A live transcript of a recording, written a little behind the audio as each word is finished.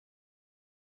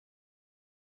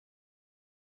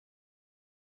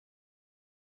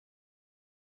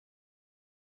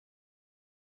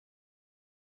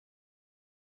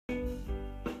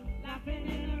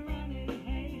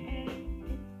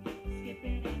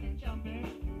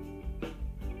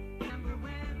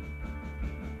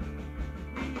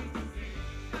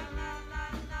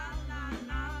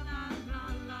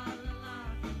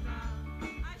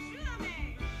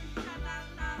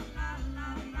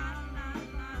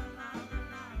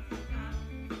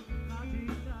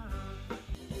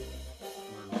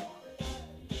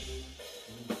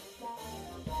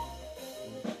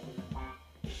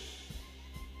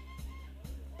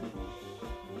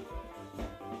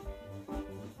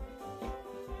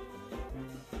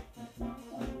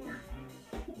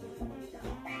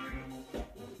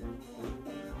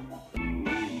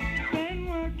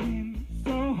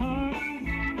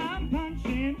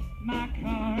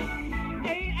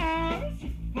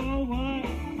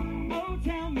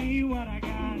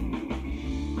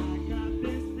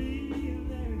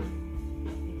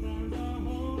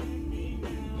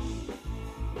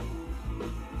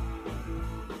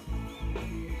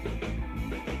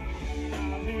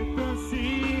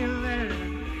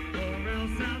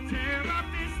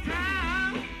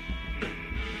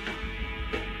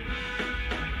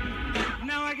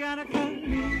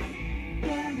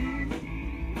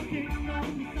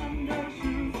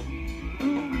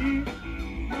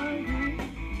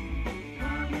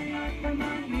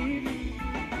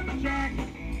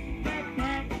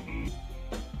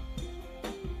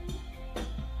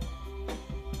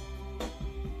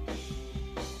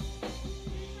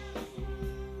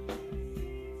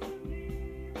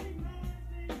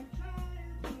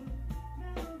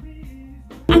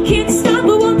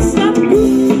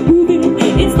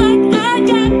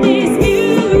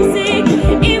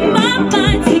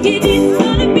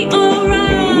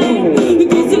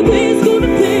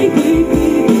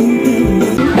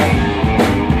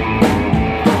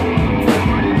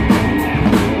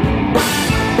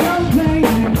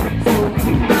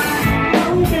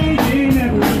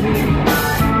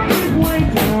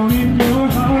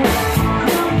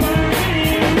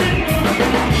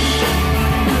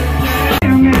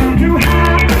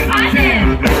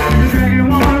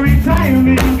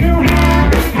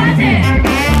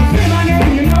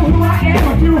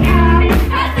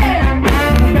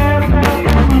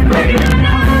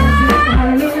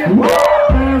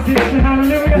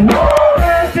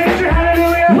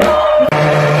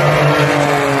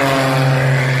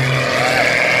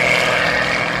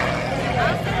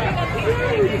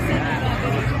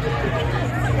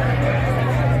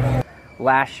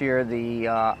last year the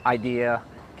idea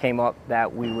came up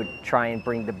that we would try and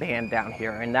bring the band down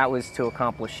here, and that was to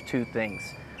accomplish two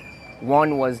things.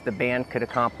 One was the band could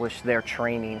accomplish their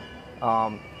training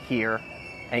here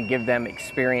and give them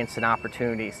experience and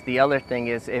opportunities. The other thing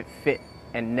is it fit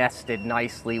and nested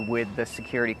nicely with the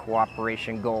security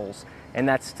cooperation goals, and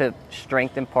that's to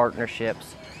strengthen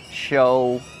partnerships,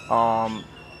 show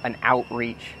an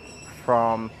outreach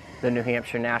from the New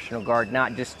Hampshire National Guard,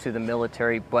 not just to the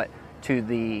military, but to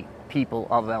the people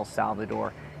of El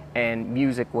Salvador. And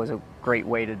music was a great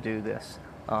way to do this.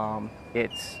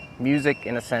 It's music,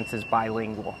 in a sense, is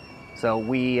bilingual. So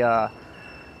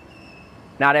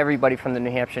not everybody from the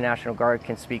New Hampshire National Guard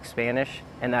can speak Spanish,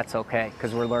 and that's okay,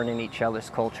 because we're learning each other's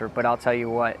culture. But I'll tell you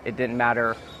what, it didn't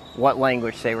matter what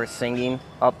language they were singing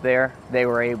up there, they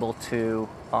were able to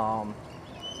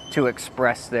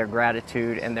express their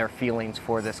gratitude and their feelings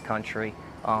for this country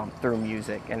through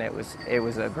music, and it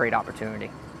was a great opportunity.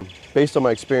 Based on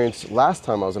my experience last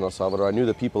time I was in El Salvador, I knew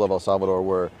the people of El Salvador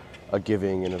were a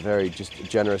giving and a very just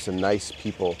generous and nice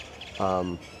people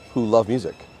who love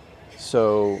music.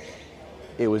 So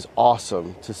it was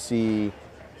awesome to see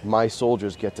my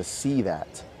soldiers get to see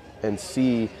that and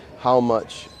see how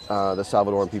much the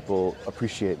Salvadoran people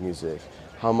appreciate music,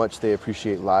 how much they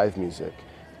appreciate live music,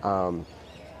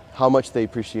 how much they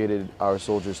appreciated our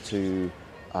soldiers to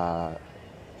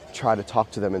try to talk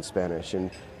to them in Spanish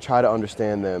and try to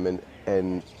understand them,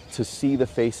 and to see the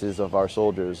faces of our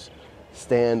soldiers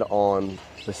stand on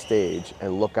the stage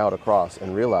and look out across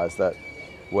and realize that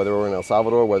whether we're in El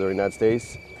Salvador, whether we're in the United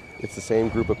States, it's the same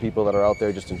group of people that are out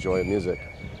there just enjoying music.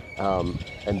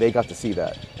 And they got to see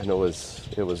that, and it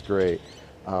was great.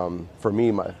 For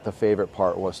me, the favorite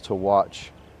part was to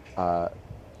watch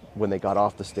when they got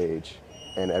off the stage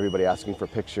and everybody asking for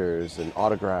pictures and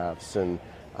autographs, and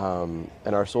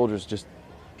our soldiers just,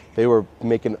 they were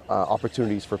making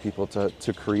opportunities for people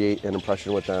to create an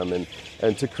impression with them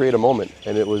and to create a moment,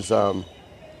 and it was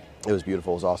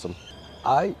beautiful. It was awesome.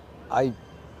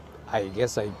 I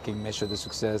guess I can measure the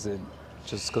success in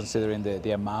just considering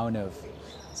the amount of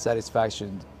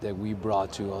satisfaction that we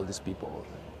brought to all these people,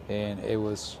 and it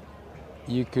was,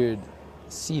 you could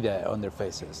see that on their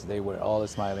faces. They were all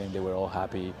smiling, they were all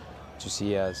happy to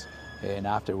see us, and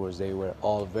afterwards they were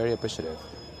all very appreciative.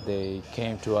 They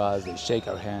came to us, they shake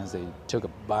our hands, they took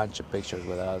a bunch of pictures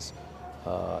with us,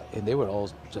 and they were all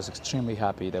just extremely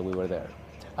happy that we were there.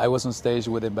 I was on stage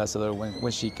with the ambassador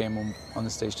when she came on the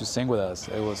stage to sing with us.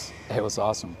 It was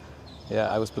awesome. Yeah,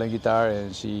 I was playing guitar,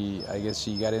 and I guess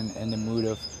she got in the mood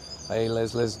of, hey,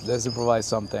 let's improvise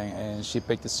something, and she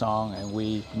picked the song, and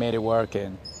we made it work,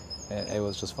 and it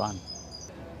was just fun.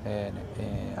 And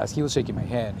as he was shaking my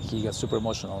hand, he got super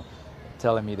emotional,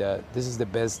 telling me that this is the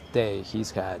best day he's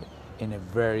had in a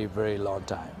very, very long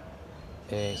time.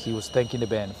 And he was thanking the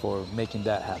band for making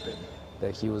that happen.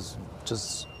 That he was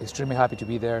just extremely happy to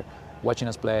be there, watching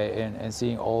us play, and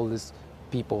seeing all these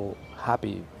people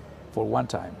happy for one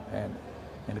time, and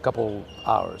in a couple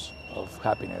hours of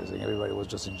happiness, and everybody was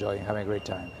just enjoying, having a great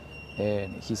time.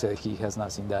 And he said he has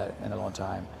not seen that in a long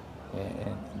time,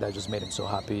 and that just made him so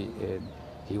happy, and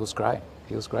he was crying.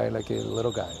 He was crying like a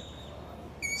little guy.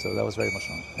 So that was very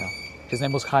emotional, yeah. His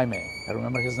name was Jaime. I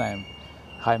remember his name,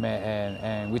 Jaime,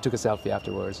 and we took a selfie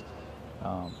afterwards.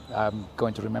 I'm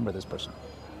going to remember this person.